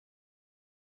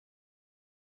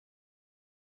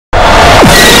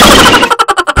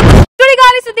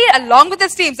along with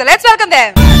his team. So let's welcome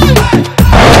them.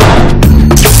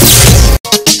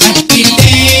 Happy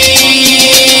day,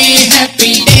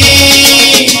 happy day,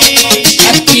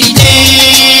 every day,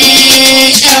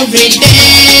 every day.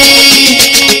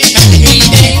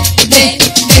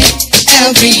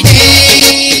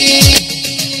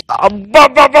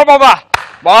 అబ్బా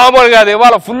మామూలు కాదు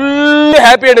ఇవాళ full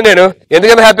happy అండి నేను.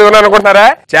 ఎందుకంటే హ్యాపీ ఉన్నాను అనుకుంటున్నారా?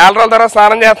 చాలా రోజుల తర్వాత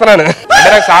స్నానం చేస్తున్నాను. అంటే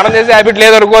నాకు స్నానం చేసే హ్యాబిట్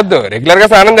లేదు అనుకోవద్దు, రెగ్యులర్ గా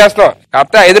స్నానం చేస్తాం.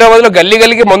 కాకపోతే హైదరాబాద్ లో గల్లీ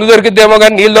గల్లీకి మందు దొరికిద్దేమో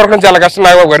కానీ నీళ్ళు దొరకడం చాలా కష్టం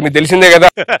నాకు గారు, మీకు తెలిసిందే కదా.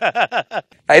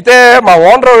 అయితే మా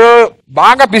ఓనర్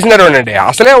బాగా పిసినారు అండి,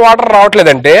 అసలే వాటర్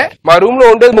రావట్లేదంటే మా రూమ్ లో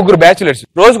ఉండేది 3 బ్యాచులర్స్,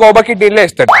 రోజుకు ఒక బకెట్ నీళ్ళే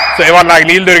ఇస్తాడు. సో ఇవాళ నాకు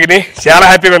నీళ్ళు దొరికినాయి, చాలా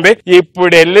హ్యాపీగా ఉంది.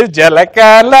 ఇప్పుడు వెళ్ళి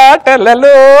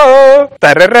జలకాలాటలలో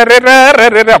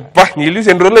తర్రెర్రెర్రెర్రెర్రెర్రె అబ్బా నీళ్ళు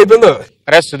 2 రోజులు అయిపోయిందో.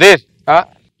 అరే సుధీర్,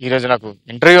 ఈ రోజు నాకు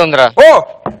ఇంటర్వ్యూ ఉందిరా. ఓ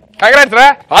కంగ్రాట్స్ రా,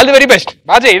 all the very best.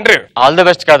 బాజే interview. All the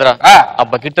best కాదురా, ఆ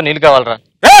బకెట్ తో నీళ్ళు కావాలరా.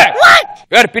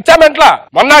 పిచ్చామెంట్లా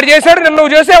మొన్నాడు చేశాడు, నిన్న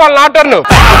నువ్వు చేసే వాళ్ళ నాటర్ను.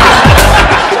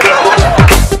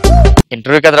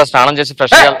 ఇంటర్వ్యూ కదరా, స్నానం చేసి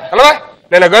ఫ్రెష్ హలో,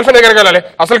 నేను గర్ల్ ఫ్రెండ్ దగ్గరికి వెళ్ళాలి,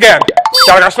 అసలుకే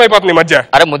చాలా కష్టం అయిపోతుంది ఈ మధ్య.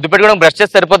 అరే ముద్దు పెట్టుకోవడం బ్రష్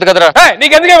చేస్తే సరిపోద్ది కదరా.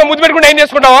 నీకెందుకే ముద్దు పెట్టుకుంటే ఏం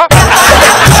చేసుకుంటావా?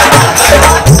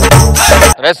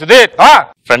 అరే సుధీర్,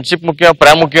 ఫ్రెండ్షిప్ ముఖ్యం,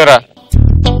 ప్రేమ ముఖ్యం రా.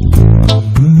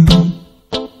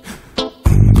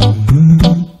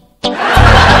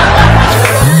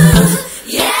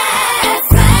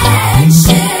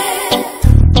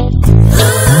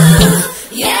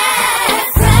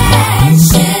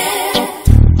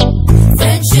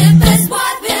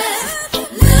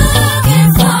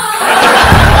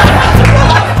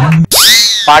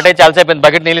 పాటే చాలాసేపు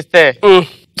బకెట్ నీళ్ళిస్తే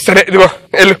సరే ఇదిగో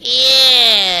వెళ్ళు.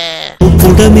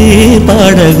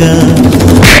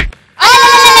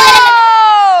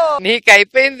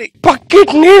 నీకైపోయింది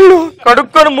బకెట్ నీళ్లు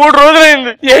కడుక్కొని 3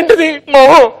 రోజులైంది. ఏంటిది?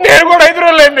 నేను కూడా 5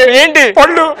 రోజులు అయింది. ఏంటి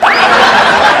పళ్ళు?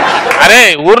 అరే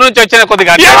ఊరు నుంచి వచ్చిన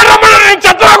కొద్దిగా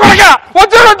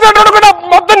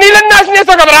మొత్తం నీళ్ళని నాశనం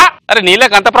చేస్తావు కదరా. అరే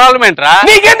నీళ్ళకి అంత ప్రాబ్లం ఏంట్రా?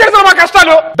 నీకేం తెలుసు మా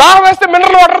కష్టాలు? దాహం వేస్తే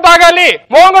మినరల్ వాటర్ తాగాలి,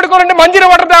 మోహం కడుకోవాలంటే మంజీర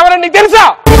వాటర్ తాగాలని నీకు తెలుసా?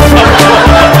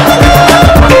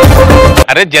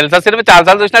 అరే జల్సా సినిమా చాలా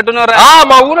సార్లు చూసినట్టున్నారా?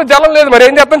 మా ఊరు జలం లేదు, మరి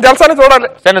ఏం చేస్తాను, జలసాని చూడాలి.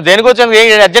 సరే నువ్వు దేనికి వచ్చాను,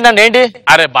 అర్జెంట్ ఏంటి?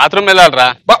 అరే బాత్రూమ్ వెళ్ళాలరా.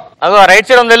 అదో రైట్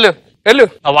సైడ్ ఉంది, వెళ్ళు వెళ్ళు.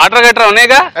 వాటర్ గట్రా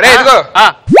ఉన్నాయిగా. అరే ఇదిగో.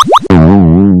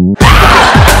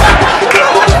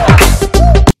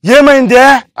 ఏమైంది?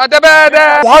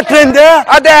 వాటర్ ఏంది?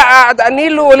 అదే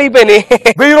నీళ్లు ఒలిగిపోయినాయి.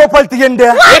 1000 రూపాయలు తీయండి.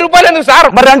 1000 రూపాయలు ఎందుకు సార్?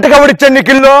 మరి రెంట్ కబడి ఇచ్చాను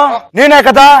నీకు ఇల్లు, నేనే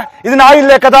కదా, ఇది నా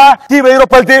ఇల్లే కదా. 1000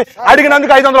 రూపాయలు తీ,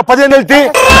 అడిగినందుకు 515 తీ.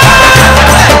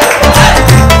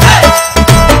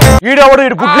 ఈడెవడు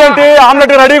ఇటు గుడ్లు ఏంటి?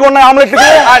 ఆమ్లెట్ రెడీగా ఉన్నాయి, ఆమ్లెట్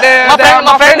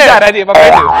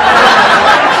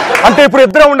అంటే ఇప్పుడు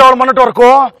ఇద్దరే ఉండేవాళ్ళు మొన్నటి వరకు.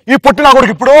 ఈ పుట్టిన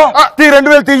కొడుకు ఇప్పుడు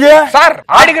 2000 తీయే సార్.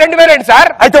 ఆడికి 2000 ఏంటి సార్?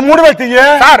 అయితే 3000 తీయే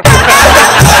సార్.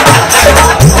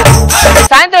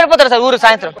 సాయంత్రం వెళ్ళిపోతారు సార్, ఊరు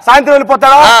సాయంత్రం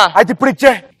వెళ్ళిపోతారా? అయితే ఇప్పుడు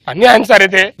ఇచ్చే. అన్యాయం సార్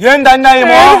అయితే. ఏంది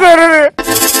అన్యాయమో?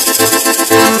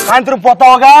 సాయంత్రం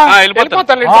పోతావుగా?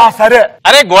 సరే.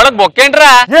 అరే గోడకు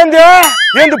బొక్కేంట్రా?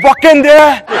 ఏంది బొక్కేంది?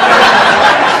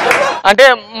 అంటే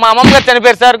మా అమ్మమ్మ గారు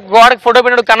చనిపోయారు సార్, గోడకి ఫోటో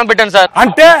పెట్టినప్పుడు కన్నం పెట్టాను సార్.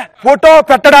 అంటే ఫోటో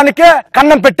పెట్టడానికే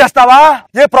కన్నం పెట్టేస్తావా?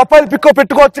 ఏ ప్రొఫైల్ పిక్కో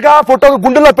పెట్టుకోవచ్చుగా, ఫోటో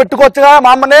గుండెల్లో పెట్టుకోవచ్చుగా.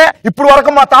 మా అమ్మనే ఇప్పుడు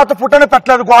వరకు మా తాత ఫోటోనే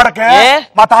పెట్టలేదు గోడకి,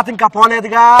 మా తాత ఇంకా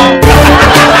పోలేదుగా.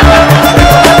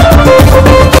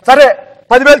 సరే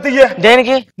 10,000 తీయ.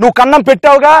 దేనికి? నువ్వు కన్నం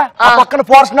పెట్టావుగా, ఆ పక్కన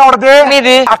పోర్షన్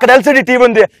అవడది, అక్కడ ఎల్సిడి టీవీ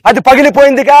ఉంది, అది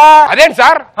పగిలిపోయిందిగా. అదేంటి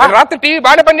సార్, రాత్రి టీవీ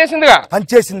బాగానే పనిచేసిందిగా.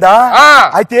 పనిచేసిందా?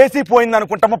 అయితే ఏసీ పోయింది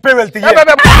అనుకుంటా. 30,000 తీయ.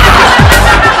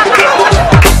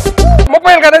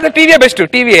 30,000 కదా, టీవీ బెస్ట్.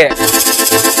 టీవీ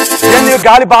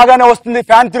గాలి బాగానే వస్తుంది,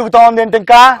 ఫ్యాన్ తిరుగుతా ఉంది ఏంటి?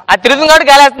 ఇంకా అది తిరుగుతుంది కాబట్టి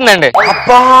గాలి వస్తుందండి.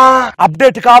 అబ్బా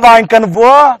అప్డేట్ కావా ఇంకా? నువ్వు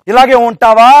ఇలాగే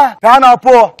ఉంటావా? ఫ్యాన్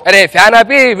ఆపు. అరే ఫ్యాన్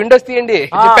ఆపి విండోస్ తీయండి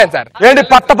చెప్పాను సార్. ఏంటి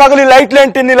పట్ట పగలు లైట్లు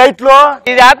ఏంటి? నీ లైట్లు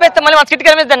ఇది ఆపేస్తే మళ్ళీ మా చిట్టి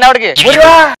కనిపిస్తుంది ఆవిడకి.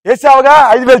 వేసావుగా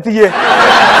 5,000 తీయ.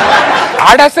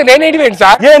 ఆడేస్తే నేను ఏంటి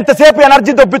సార్? ఎంతసేపు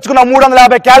ఎనర్జీ దొప్పించుకున్నా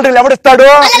 350 క్యాలరీలు ఎవడిస్తాడు?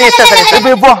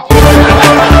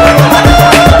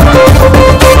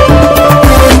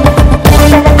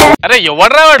 అరే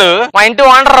ఎవడ్రా వాడు? మా ఇంటి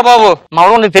ఓనర్ రా బాబు. మా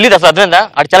వాడు నీకు తెలియదు అసలు, అర్థమైందా?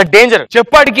 అది చాలా డేంజర్.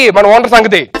 చెప్పాడికి మన ఓనర్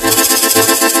సంగతి.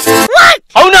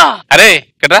 అవునా? అరే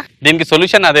ఇక్కడ దీనికి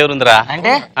సొల్యూషన్ నా దగ్గర ఉందిరా.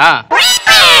 అంటే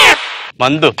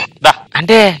మందు దా.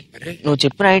 అంటే నువ్వు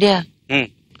చెప్పిన ఐడియా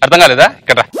అర్థం కాలేదా?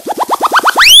 ఇక్కడ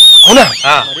అవునా?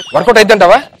 వర్కౌట్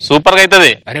అయిద్దంటావా? సూపర్ గా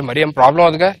అవుతుంది. అరే మరి ఏం ప్రాబ్లం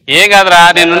అవుతుందిగా? ఏం కాదురా,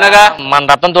 నేనున్నగా. మన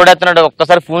రత్నం తోడేస్తున్నాడు,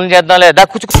 ఒక్కసారి ఫోన్ చేద్దాం లేదా?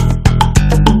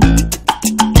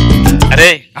 అరే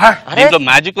దీంట్లో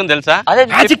మ్యాజిక్ ఉంది తెలుసా?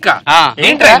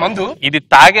 ఏంట్రా మందు? ఇది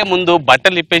తాగే ముందు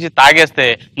బట్టలు ఇప్పేసి తాగేస్తే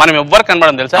మనం ఎవ్వరు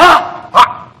కనబడం తెలుసా?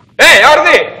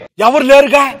 ఎవరు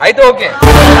లేరుగా అయితే ఓకే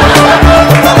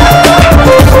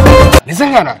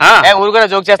నిజంగానా ఊరు కూడా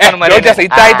జోక్ చేస్తాను మరి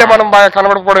ఇట్ట అయితే మనం బాగా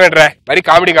కనబడకపోవడం ఏంట్రా మరి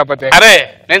కామెడీ కాకపోతే అరే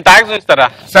నేను తాగి చూస్తారా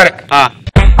సరే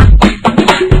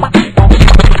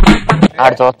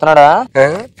ఆడు చూస్తున్నాడా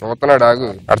చూస్తున్నాడు ఆగు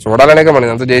ఆడు చూడాలనే మనం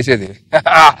ఎంత చేసేది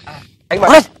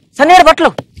సన్నీ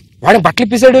బట్టలు వాడు బట్టలు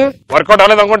ఇప్పిస్తాడు వర్కౌట్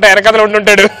అవ్వలేదు అనుకుంటా వెనకదలు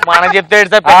ఉంటుంటాడు మనం చెప్తే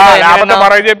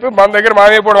మనకి చెప్పి మన దగ్గర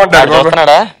మావైపోవడం అంటాడు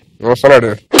చూస్తున్నాడా చూస్తున్నాడు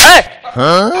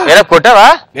కొట్టావా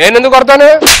నేను ఎందుకు కొడతాను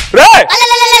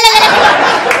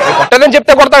కొట్టదని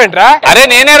చెప్తే కొడతావేంట్రా అరే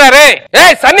నేనేరా రే ఏ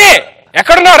సన్నీ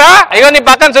ఎక్కడున్నావురా అయ్యో నీ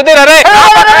పక్కన సుధీర్ అరే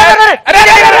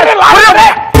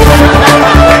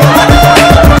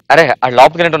అరే ఆ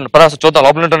లోపలికి పదార్థ చూద్దాం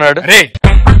లోపల ఉంటున్నాడు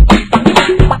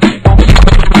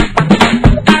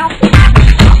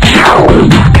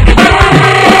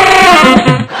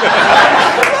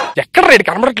ఎక్కడ రేటు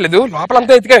కనబడట్లేదు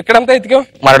లోపలంతా ఎతికాం ఎక్కడంతా ఎతికాం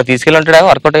మనడు తీసుకెళ్ళి ఉంటాడా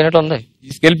వర్కౌట్ అయినట్టు ఉంది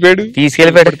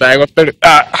తీసుకెళ్ళిపోయాడు తాగొస్తాడు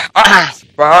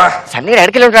సన్నీ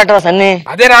ఎక్కడికి ఉంటాడు సన్నీ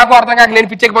అదే నాకు అర్థం కాక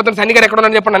నేను పిచ్చకపోతాను సన్నీ గారు ఎక్కడ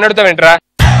ఉన్నాను చెప్పండి నన్ను అడుగుతావేంట్రా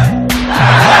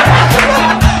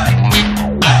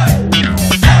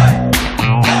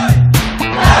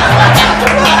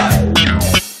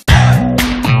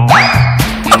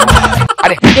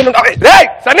అరే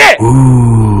సన్నీ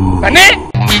సన్నీ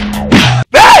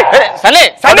సన్నీ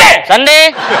సన్నీ సన్నీ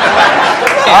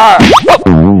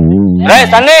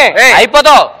సన్నీ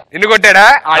అయిపోతావు ఇల్లు కొట్టాడా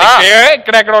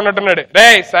ఇక్కడెక్కడ ఉన్నట్టున్నాడు రే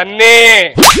సన్నీ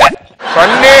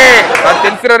సన్నీ నాకు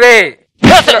తెలుసురా రే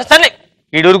సన్నీ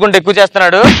ఈ ఊరుకుంటే ఎక్కువ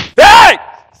చేస్తున్నాడు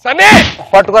సన్నీ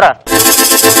పట్టుకోరా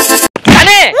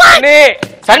సన్నీ సన్నీ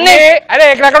సన్నీ అరే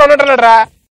ఇక్కడెక్కడ ఉన్నట్టున్నాడు రా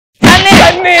సన్నీ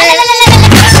సన్నీ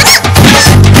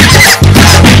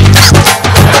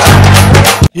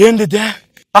ఏంది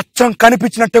అచ్చం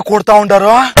కనిపించినట్టే కొడతా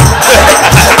ఉండారు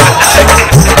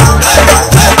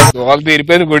దోలు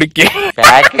తీరిపోయింది గుడికి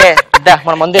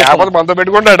మన మంది మనతో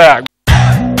పెట్టుకుంటాడా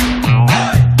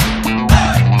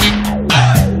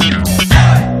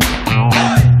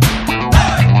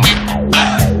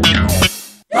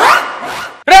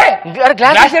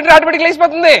ఆటోమేటిక్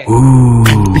లేచిపోతుంది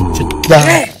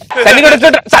సన్నిగడు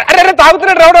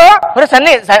తాగుతున్నాడు రావుడు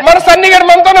మన సన్నిగడు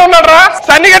మనతోనే ఉన్నాడు రా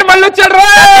సన్నిగడు మళ్ళీ వచ్చాడు రా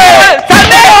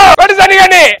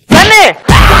సన్నిగడి సన్నీ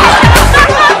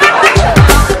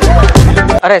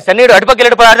అరే సన్నీడు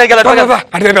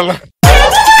అటుపక్కలు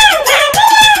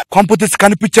కొంపు తీసి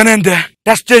కనిపించానేంది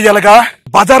టెస్ట్ చేయాలిగా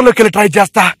బజార్లోకి వెళ్ళి ట్రై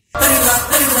చేస్తా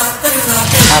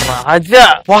రాజా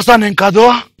పోసానేం కాదు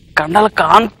కండల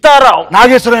కాంతారావు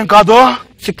నాగేశ్వరం కాదు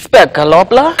 6 ప్యాక్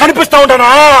లోపల కనిపిస్తా ఉంటానా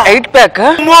 8 ప్యాక్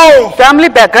ఫ్యామిలీ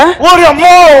ప్యాక్ ఓరి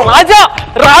అమ్మో రాజా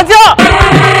రాజా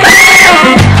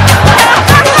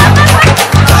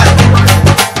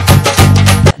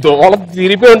దోళ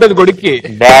తీరిపోయి ఉంటది గుడికి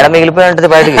బేడ మిగిలిపోయి ఉంటది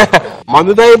బయటికి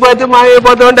మందుతో అయిపోతే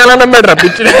మాయమైపోతా ఉంటే ఎలా నమ్మాడు రా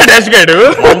పిచ్చిగాడు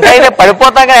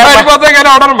పడిపోతా కానీ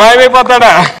అవడం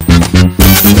మాయమైపోతాడా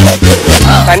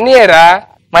సన్నీరా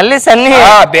మళ్ళీ సన్నీ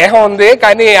దేహం ఉంది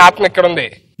కానీ ఆత్మ ఎక్కడ ఉంది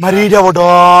మరి ఎవడో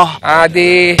అది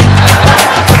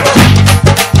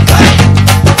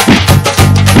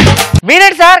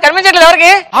మీరేంటి సార్ కనిపించట్లేదు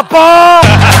ఎవరికి అబ్బా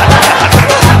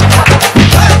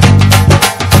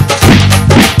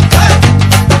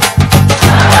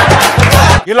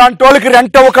ఇలాంటి వాళ్ళకి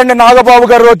రెంట్ అవ్వకండి నాగబాబు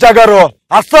గారు రోజా గారు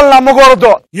అస్సలు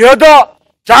నమ్మకూడదు ఏదో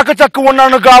చాకచక్కు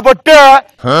ఉన్నాను కాబట్టి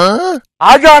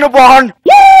ఆగాను బాగుండు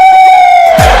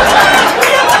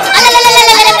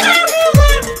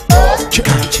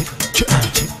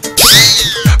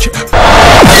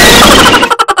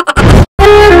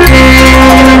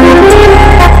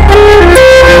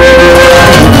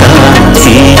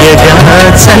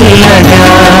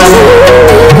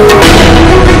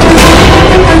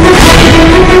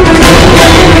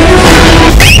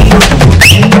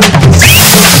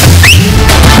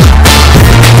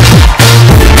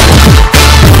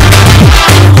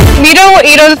మీరు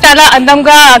ఈ రోజు చాలా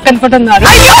అందంగా కనపడుతున్నారు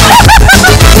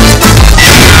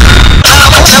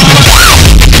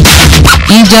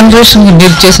ఈ జనరేషన్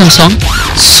మీరు చేసిన సాంగ్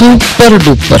సూపర్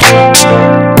డూపర్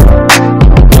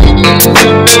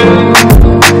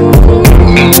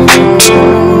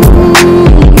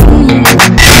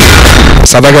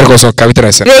సదాగర్ కోసం కవిత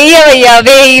రాశారు వెయ్యవయ్యా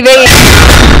వెయ్యి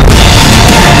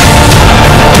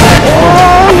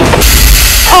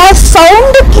ఆ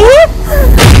సౌండ్ కి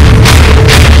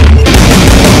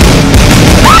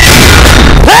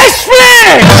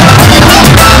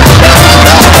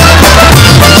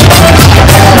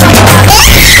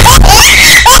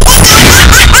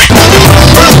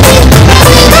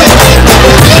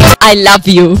I love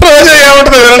you.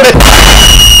 ఏముంటుంది